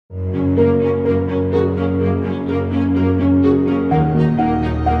Now,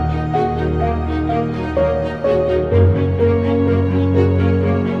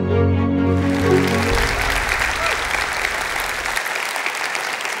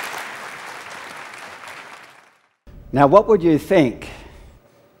 what would you think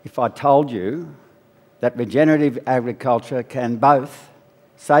if I told you that regenerative agriculture can both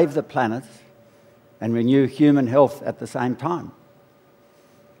save the planet and renew human health at the same time?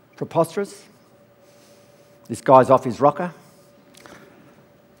 Preposterous? This guy's off his rocker?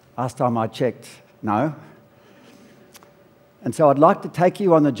 Last time I checked, no. And so I'd like to take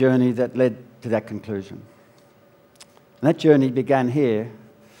you on the journey that led to that conclusion. And that journey began here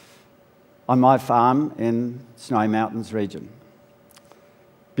on my farm in Snowy Mountains region.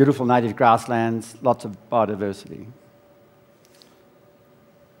 Beautiful native grasslands, lots of biodiversity.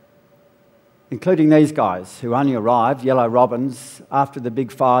 Including these guys who only arrived, yellow robins, after the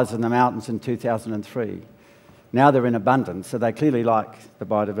big fires in the mountains in 2003. Now they're in abundance, so they clearly like the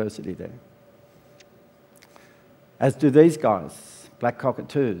biodiversity there. As do these guys, black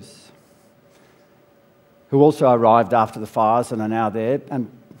cockatoos, who also arrived after the fires and are now there, and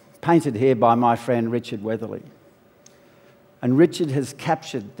painted here by my friend Richard Weatherly. And Richard has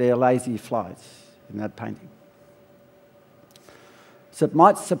captured their lazy flights in that painting. So it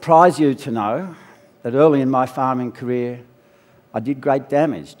might surprise you to know that early in my farming career, I did great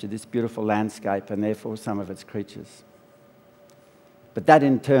damage to this beautiful landscape and therefore some of its creatures. But that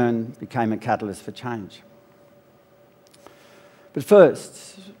in turn became a catalyst for change. But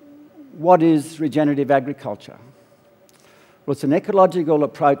first, what is regenerative agriculture? Well, it's an ecological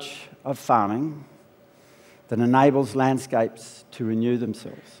approach of farming that enables landscapes to renew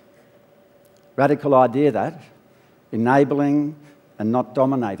themselves. Radical idea that, enabling and not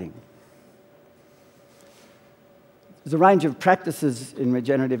dominating. There's a range of practices in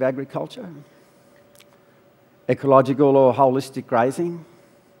regenerative agriculture. Ecological or holistic grazing,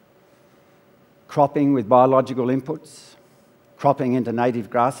 cropping with biological inputs, cropping into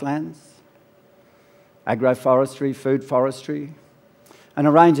native grasslands, agroforestry, food forestry, and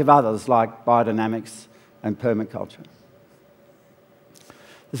a range of others like biodynamics and permaculture.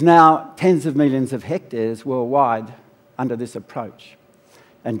 There's now tens of millions of hectares worldwide under this approach,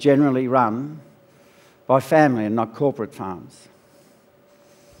 and generally run by family and not corporate farms.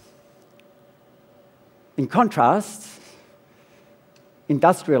 In contrast,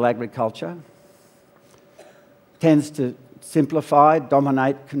 industrial agriculture tends to simplify,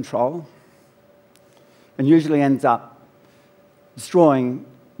 dominate, control, and usually ends up destroying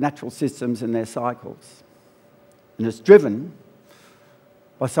natural systems and their cycles. And it's driven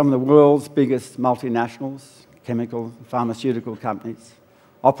by some of the world's biggest multinationals, chemical, pharmaceutical companies,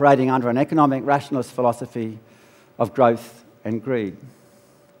 operating under an economic rationalist philosophy of growth and greed.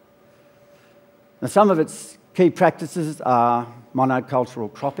 Now, some of its key practices are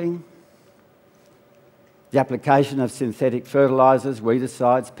monocultural cropping, the application of synthetic fertilisers,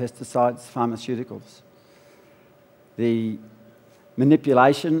 weedicides, pesticides, pharmaceuticals, the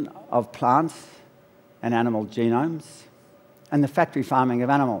manipulation of plants and animal genomes, and the factory farming of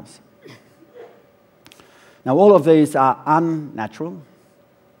animals. Now, all of these are unnatural,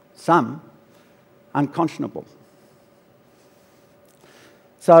 some unconscionable.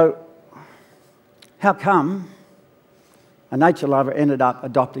 So, how come a nature lover ended up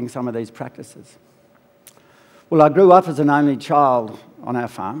adopting some of these practices? Well, I grew up as an only child on our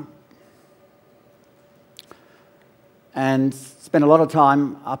farm and spent a lot of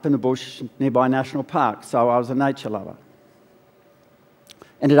time up in the bush nearby national parks, so I was a nature lover.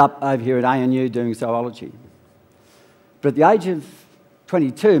 Ended up over here at ANU doing zoology. But at the age of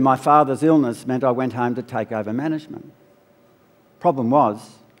 22, my father's illness meant I went home to take over management. Problem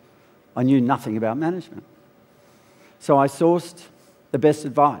was, I knew nothing about management. So I sourced the best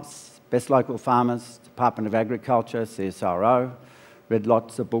advice, best local farmers, Department of Agriculture, CSIRO, read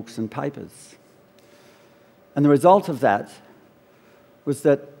lots of books and papers. And the result of that was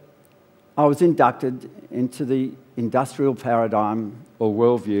that I was inducted into the industrial paradigm or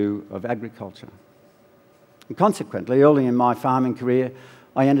worldview of agriculture. And consequently, early in my farming career,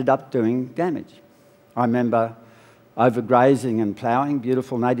 I ended up doing damage. I remember overgrazing and ploughing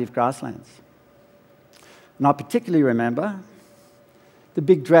beautiful native grasslands. And I particularly remember the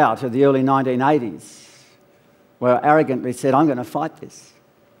big drought of the early 1980s, where I arrogantly said, I'm going to fight this.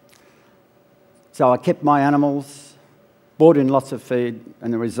 So I kept my animals, bought in lots of feed,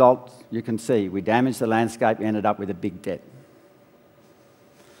 and the result, you can see, we damaged the landscape, we ended up with a big debt.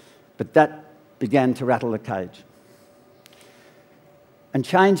 But that began to rattle the cage. And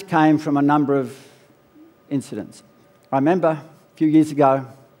change came from a number of incidents. I remember a few years ago,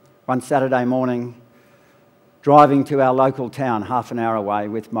 one Saturday morning, driving to our local town half an hour away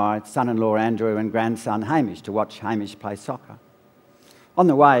with my son-in-law Andrew and grandson Hamish to watch Hamish play soccer. On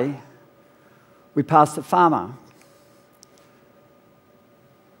the way, we passed a farmer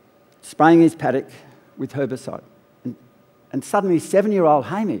spraying his paddock with herbicide. And suddenly 7-year-old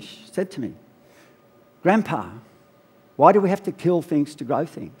Hamish said to me, "Grandpa, why do we have to kill things to grow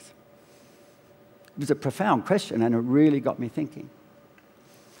things?" It was a profound question and it really got me thinking.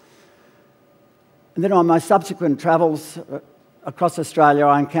 And then on my subsequent travels across Australia,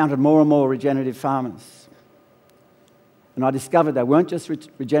 I encountered more and more regenerative farmers. And I discovered they weren't just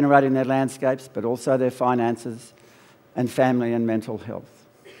regenerating their landscapes, but also their finances and family and mental health.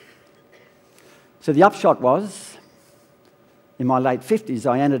 So the upshot was, in my late 50s,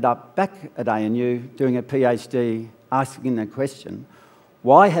 I ended up back at ANU doing a PhD, asking the question,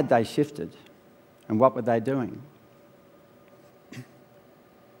 why had they shifted and what were they doing?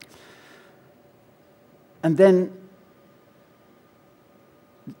 And then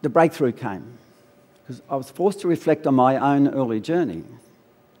the breakthrough came, because I was forced to reflect on my own early journey,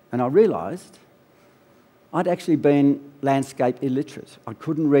 and I realised I'd actually been landscape illiterate. I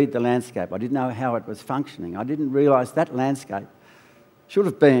couldn't read the landscape. I didn't know how it was functioning. I didn't realise that landscape should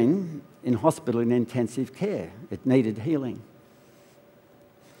have been in hospital in intensive care. It needed healing.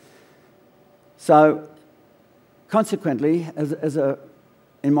 So, consequently,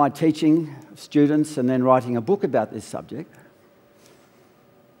 in my teaching of students and then writing a book about this subject,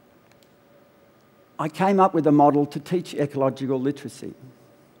 I came up with a model to teach ecological literacy.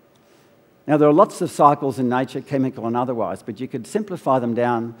 Now, there are lots of cycles in nature, chemical and otherwise, but you could simplify them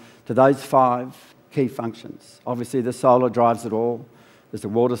down to those 5 key functions. Obviously, the solar drives it all. There's the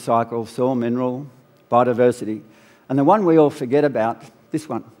water cycle, soil, mineral, biodiversity. And the one we all forget about, this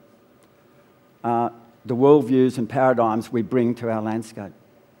one, the worldviews and paradigms we bring to our landscape.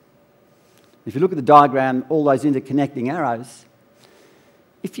 If you look at the diagram, all those interconnecting arrows,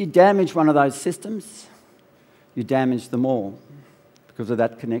 if you damage one of those systems, you damage them all because of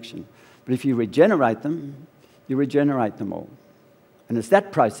that connection. But if you regenerate them, you regenerate them all. And it's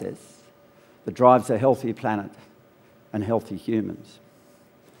that process that drives a healthy planet and healthy humans.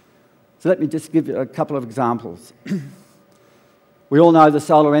 So let me just give you a couple of examples. We all know the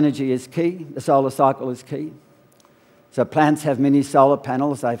solar energy is key, the solar cycle is key. So plants have mini solar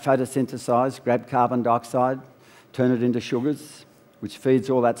panels, they photosynthesize, grab carbon dioxide, turn it into sugars, which feeds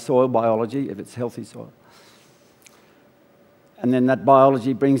all that soil biology if it's healthy soil. And then that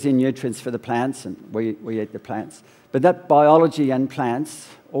biology brings in nutrients for the plants, and we eat the plants. But that biology and plants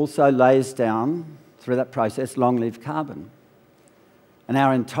also lays down, through that process, long-lived carbon. And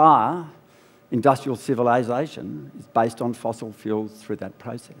our entire industrial civilization is based on fossil fuels through that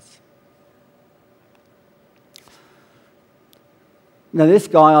process. Now, this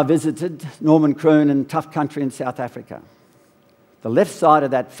guy I visited, Norman Kroon, in tough country in South Africa. The left side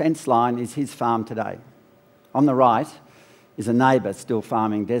of that fence line is his farm today. On the right is a neighbour still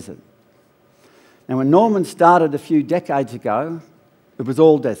farming desert. Now, when Norman started a few decades ago, it was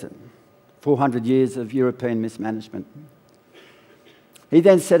all desert, 400 years of European mismanagement. He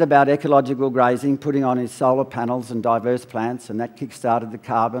then set about ecological grazing, putting on his solar panels and diverse plants, and that kick-started the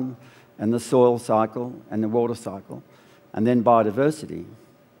carbon and the soil cycle and the water cycle, and then biodiversity.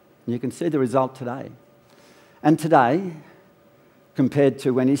 And you can see the result today. And today, compared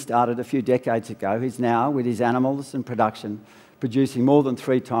to when he started a few decades ago, he's now, with his animals and production, producing more than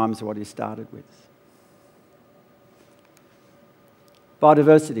 3 times what he started with.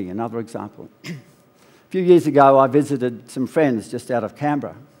 Biodiversity, another example. A few years ago, I visited some friends just out of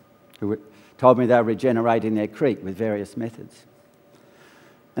Canberra who told me they were regenerating their creek with various methods.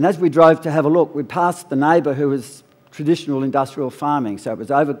 And as we drove to have a look, we passed the neighbour who was traditional industrial farming. So it was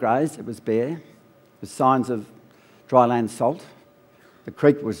overgrazed, it was bare, with signs of dryland salt. The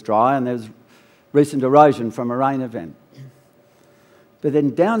creek was dry and there was recent erosion from a rain event. But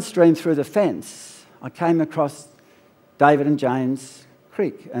then downstream through the fence, I came across David and Jane's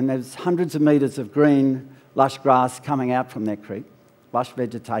creek, and there's hundreds of metres of green, lush grass coming out from their creek, lush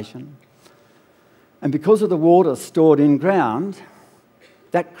vegetation. And because of the water stored in ground,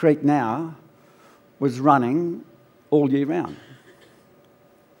 that creek now was running all year round.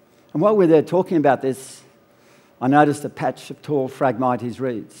 And while we're there talking about this, I noticed a patch of tall Phragmites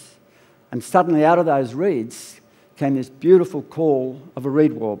reeds. And suddenly out of those reeds came this beautiful call of a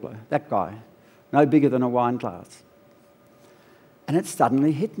reed warbler, that guy, no bigger than a wine glass. And it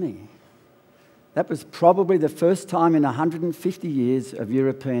suddenly hit me. That was probably the first time in 150 years of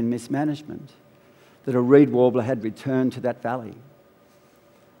European mismanagement that a reed warbler had returned to that valley.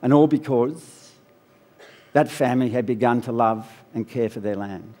 And all because that family had begun to love and care for their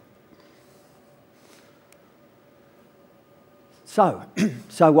land. So,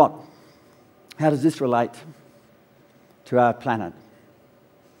 so what? How does this relate to our planet?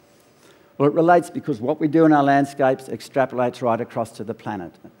 Well, it relates because what we do in our landscapes extrapolates right across to the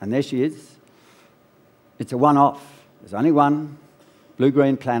planet. And there she is. It's a one-off. There's only one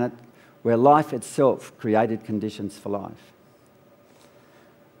blue-green planet where life itself created conditions for life.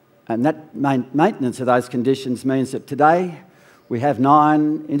 And that maintenance of those conditions means that today we have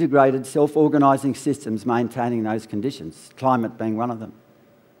 9 integrated self-organising systems maintaining those conditions, climate being one of them.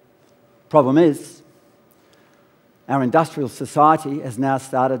 Problem is, our industrial society has now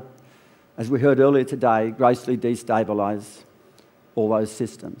started, as we heard earlier today, grossly destabilise all those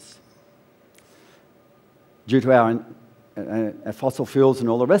systems. Due to our fossil fuels and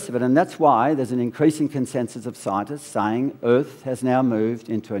all the rest of it, and that's why there's an increasing consensus of scientists saying Earth has now moved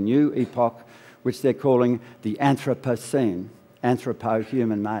into a new epoch which they're calling the Anthropocene,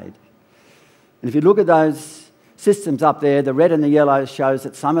 anthropo-human-made. And if you look at those systems up there, the red and the yellow shows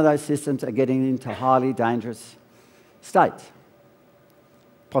that some of those systems are getting into highly dangerous states,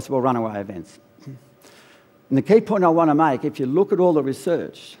 possible runaway events. And the key point I want to make, if you look at all the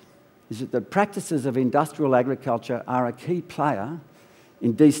research, is that the practices of industrial agriculture are a key player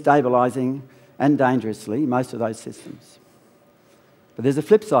in destabilising and dangerously most of those systems. But there's a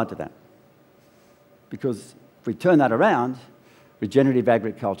flip side to that, because if we turn that around, regenerative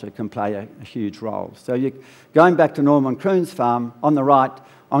agriculture can play a huge role. So going back to Norman Kroon's farm, on the right,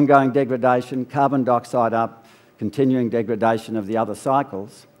 ongoing degradation, carbon dioxide up, continuing degradation of the other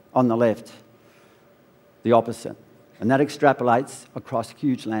cycles. On the left, the opposite. And that extrapolates across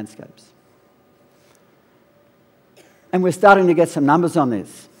huge landscapes. And we're starting to get some numbers on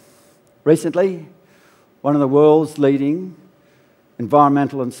this. Recently, one of the world's leading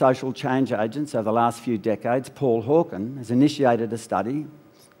environmental and social change agents over the last few decades, Paul Hawken, has initiated a study,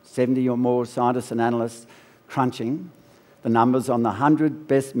 70 or more scientists and analysts crunching the numbers on the 100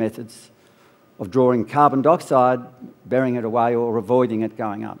 best methods of drawing carbon dioxide, bearing it away or avoiding it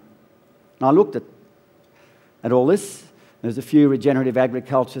going up. And I looked at all this. There's a few regenerative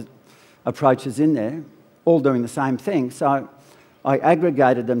agriculture approaches in there, all doing the same thing. So I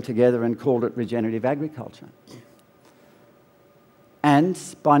aggregated them together and called it regenerative agriculture. And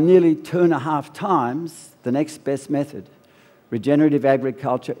by nearly 2.5 times the next best method, regenerative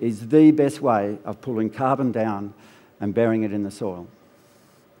agriculture is the best way of pulling carbon down and burying it in the soil.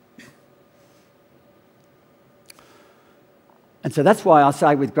 And so that's why I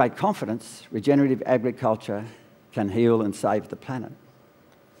say with great confidence, regenerative agriculture can heal and save the planet.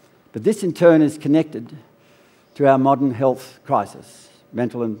 But this in turn is connected to our modern health crisis,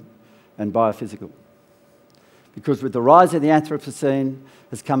 mental and biophysical. Because with the rise of the Anthropocene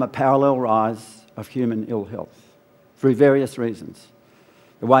has come a parallel rise of human ill health through various reasons.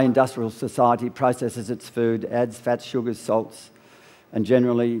 The way industrial society processes its food, adds fats, sugars, salts, and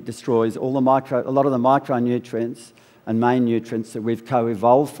generally destroys a lot of the micronutrients and main nutrients that we've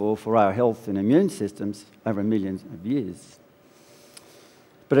co-evolved for our health and immune systems over millions of years.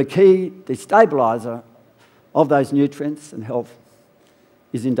 But a key destabiliser of those nutrients and health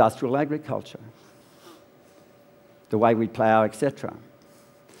is industrial agriculture, the way we plough, etc.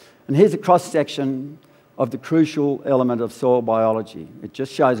 And here's a cross-section of the crucial element of soil biology. It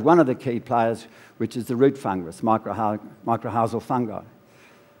just shows one of the key players, which is the root fungus, mycorrhizal fungi.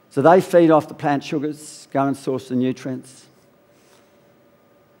 So they feed off the plant sugars, go and source the nutrients,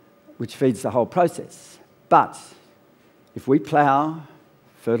 which feeds the whole process. But if we plough,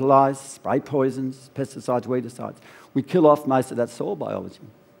 fertilise, spray poisons, pesticides, weedicides, we kill off most of that soil biology.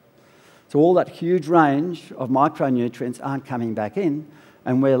 So all that huge range of micronutrients aren't coming back in,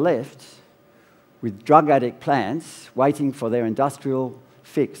 and we're left with drug addict plants waiting for their industrial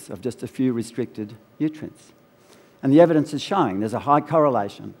fix of just a few restricted nutrients. And the evidence is showing there's a high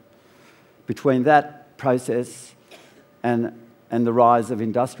correlation between that process and the rise of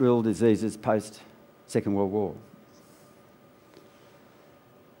industrial diseases post-Second World War.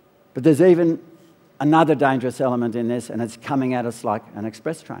 But there's even another dangerous element in this, and it's coming at us like an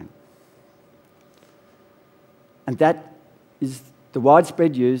express train. And that is the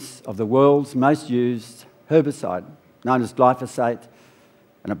widespread use of the world's most used herbicide, known as glyphosate,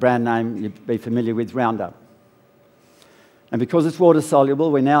 and a brand name you'd be familiar with, Roundup. And because it's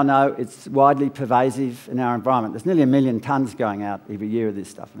water-soluble, we now know it's widely pervasive in our environment. There's nearly 1 million tonnes going out every year of this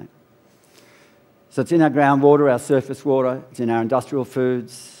stuff now. So it's in our groundwater, our surface water, it's in our industrial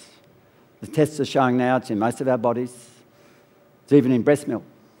foods. The tests are showing now it's in most of our bodies. It's even in breast milk.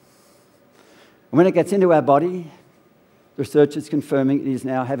 And when it gets into our body, the research is confirming it is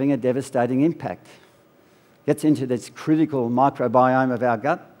now having a devastating impact. It gets into this critical microbiome of our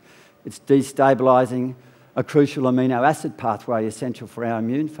gut. It's destabilising a crucial amino acid pathway essential for our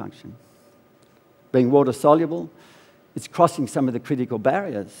immune function. Being water soluble, it's crossing some of the critical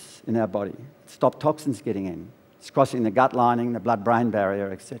barriers in our body. Stop toxins getting in. It's crossing the gut lining, the blood-brain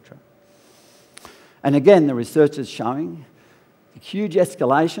barrier, etc. And again, the research is showing the huge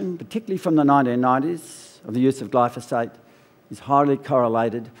escalation, particularly from the 1990s, of the use of glyphosate is highly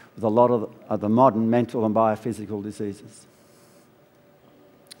correlated with a lot of the modern mental and biophysical diseases.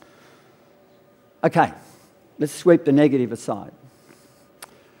 Okay, let's sweep the negative aside.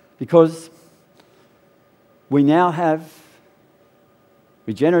 Because we now have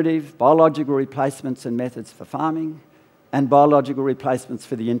regenerative, biological replacements and methods for farming and biological replacements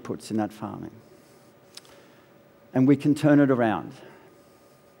for the inputs in that farming. And we can turn it around.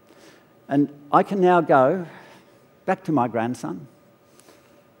 And I can now go back to my grandson,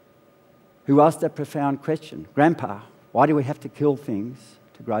 who asked that profound question, "Grandpa, why do we have to kill things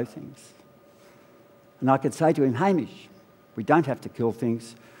to grow things?" And I could say to him, "Hamish, we don't have to kill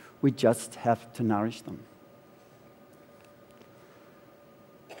things, we just have to nourish them."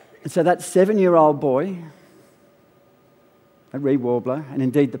 And so that 7-year-old boy, a reed warbler, and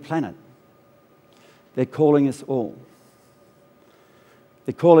indeed the planet, they're calling us all.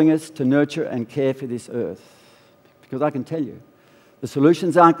 They're calling us to nurture and care for this earth. Because I can tell you, the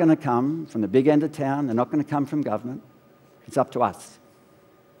solutions aren't going to come from the big end of town, they're not going to come from government, it's up to us.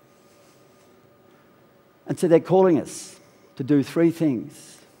 And so they're calling us to do 3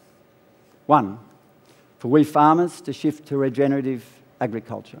 things. 1, for we farmers to shift to regenerative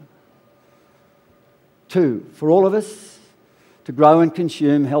agriculture. 2, for all of us to grow and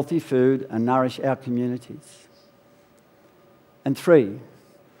consume healthy food and nourish our communities. And 3,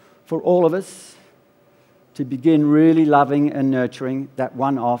 for all of us to begin really loving and nurturing that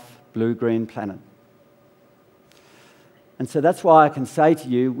one-off blue-green planet. And so that's why I can say to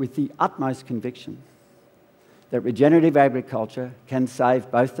you with the utmost conviction that regenerative agriculture can save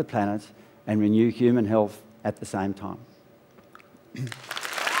both the planet and renew human health at the same time.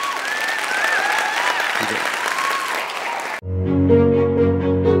 Thank you.